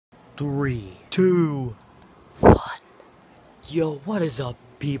3, 2, 1. Yo, what is up,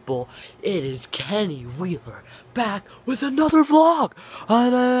 people? It is Kenny Wheeler back with another vlog.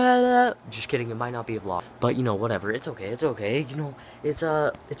 Just kidding, it might not be a vlog, but you know, whatever. It's okay. It's okay. You know, it's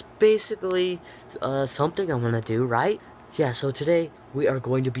basically something I'm gonna do, right? Yeah. So today we are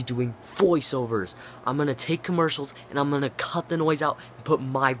going to be doing voiceovers. I'm gonna take commercials and I'm gonna cut the noise out and put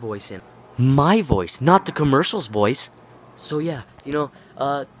my voice in. My voice, not the commercial's voice. So yeah, you know,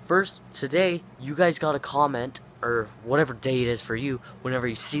 first today you guys got a comment, or whatever day it is for you, whenever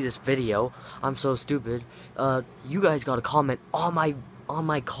you see this video. I'm so stupid. You guys got a comment on my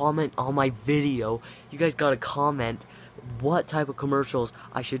video. You guys got a comment what type of commercials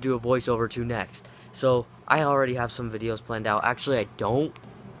I should do a voiceover to next. So I already have some videos planned out. Actually, I don't.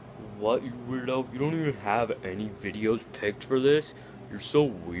 What, you weirdo? You don't even have any videos picked for this? You're so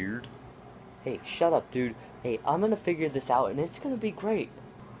weird. Hey, shut up, dude. Hey, I'm gonna figure this out and it's gonna be great.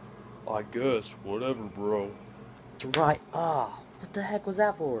 I guess, whatever, bro. Right. What the heck was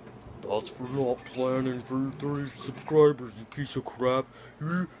that for? That's for not planning for your 30 subscribers, you piece of crap.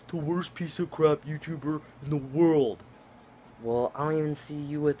 You're the worst piece of crap YouTuber in the world. Well, I don't even see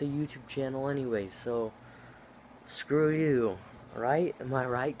you with the YouTube channel anyway, so screw you. Right? Am I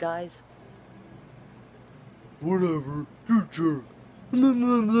right, guys? Whatever. You jerk.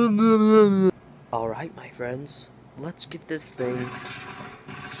 Alright, my friends. Let's get this thing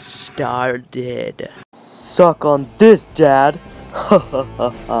started. Suck on this, Dad. Ha ha ha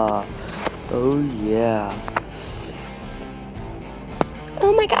ha. Oh yeah.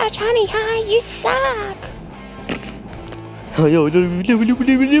 Oh my gosh, honey, hi, you suck. Yeah.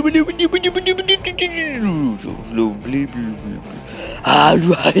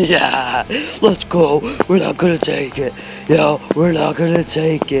 Let's go. We're not gonna take it. Yo, we're not gonna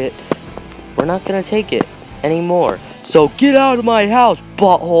take it. We're not gonna take it anymore. So get out of my house,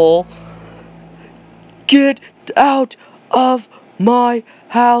 butthole. Get out of my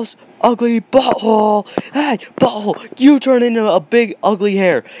house, ugly butthole. Hey, butthole, you turn into a big ugly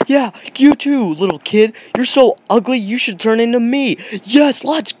hair. Yeah, you too, little kid. You're so ugly, you should turn into me. Yes,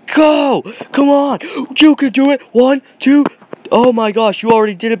 let's go. Come on, you can do it. 1, 2. Oh my gosh, you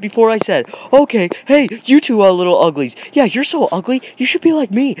already did it before I said. Okay, hey, you two are little uglies. Yeah, you're so ugly, you should be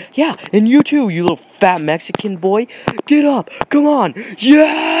like me. Yeah, and you too, you little fat Mexican boy. Get up, come on.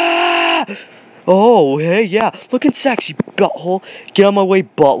 Yeah! Oh, hey, yeah, looking sexy, butthole. Get out of my way,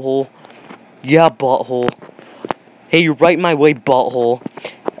 butthole. Yeah, butthole. Hey, you're right in my way, butthole.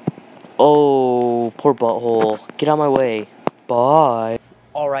 Oh, poor butthole. Get out of my way. Bye.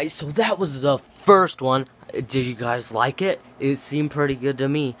 Alright, so that was the first one. Did you guys like it? It seemed pretty good to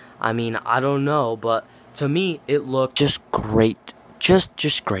me. I mean, I don't know, but to me, it looked just great.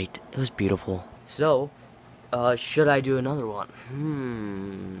 Just great. It was beautiful. So, should I do another one?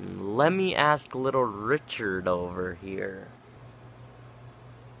 Let me ask little Richard over here.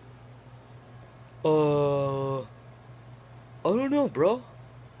 I don't know, bro.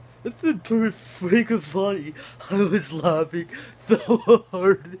 It's been pretty freaking funny. I was laughing so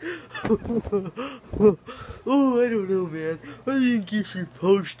hard. Oh, I don't know, man. I think you should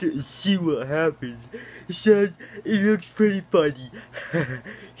post it and see what happens. It looks pretty funny.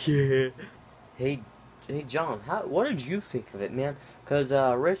 Yeah. Hey, John, what did you think of it, man? Cause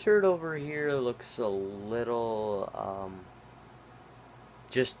Richard over here looks a little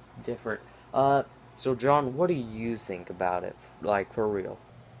just different. So John, what do you think about it? Like, for real?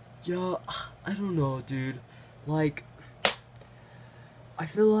 Yeah, I don't know, dude. Like, I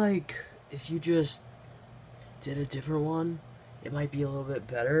feel like if you just did a different one, it might be a little bit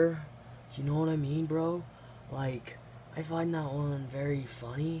better. You know what I mean, bro? Like, I find that one very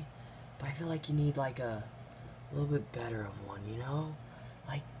funny, but I feel like you need like a little bit better of one, you know?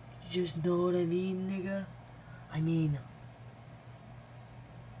 Like, you just know what I mean, nigga? I mean...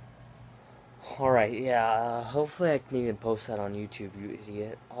 Alright, yeah, hopefully I can even post that on YouTube, you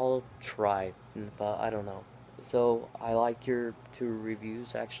idiot. I'll try, but I don't know. So, I like your 2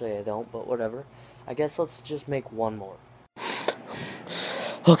 reviews. Actually, I don't, but whatever. I guess let's just make one more.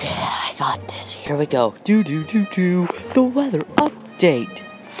 Okay, I got this. Here we go. The weather update.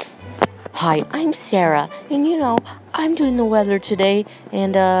 Hi, I'm Sarah, and you know, I'm doing the weather today,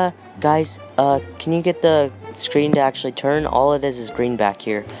 and Guys, can you get the screen to actually turn? All it is green back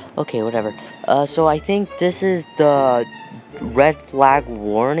here. Okay, whatever. So I think this is the red flag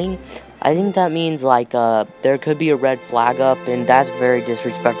warning. I think that means, like, there could be a red flag up, and that's very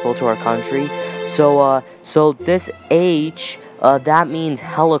disrespectful to our country. So this H, that means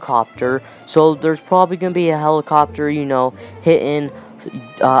helicopter. So there's probably gonna be a helicopter, you know, hitting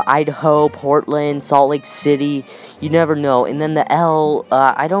Idaho, Portland, Salt Lake City. You never know. And then the L,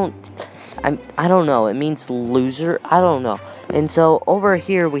 I don't know. It means loser. I don't know. And so over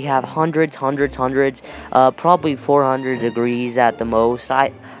here we have hundreds, probably 400 degrees at the most.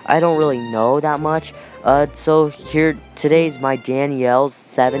 I don't really know that much. So here today's my Danielle's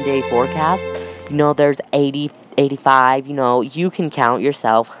 7-day forecast. You know, there's 80, 85. You know, you can count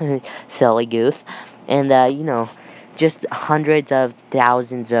yourself, silly goose. And you know, just hundreds of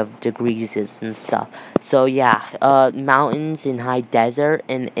thousands of degrees and stuff. So yeah, mountains and high desert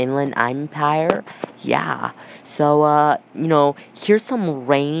and inland empire. Yeah. So you know, here's some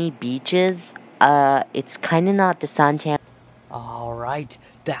rainy beaches. It's kind of not the suntan. Alright,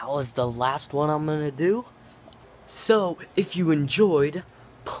 that was the last one I'm gonna do. So, if you enjoyed,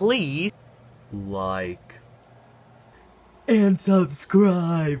 please like and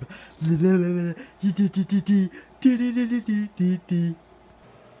subscribe. The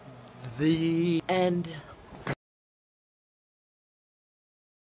end.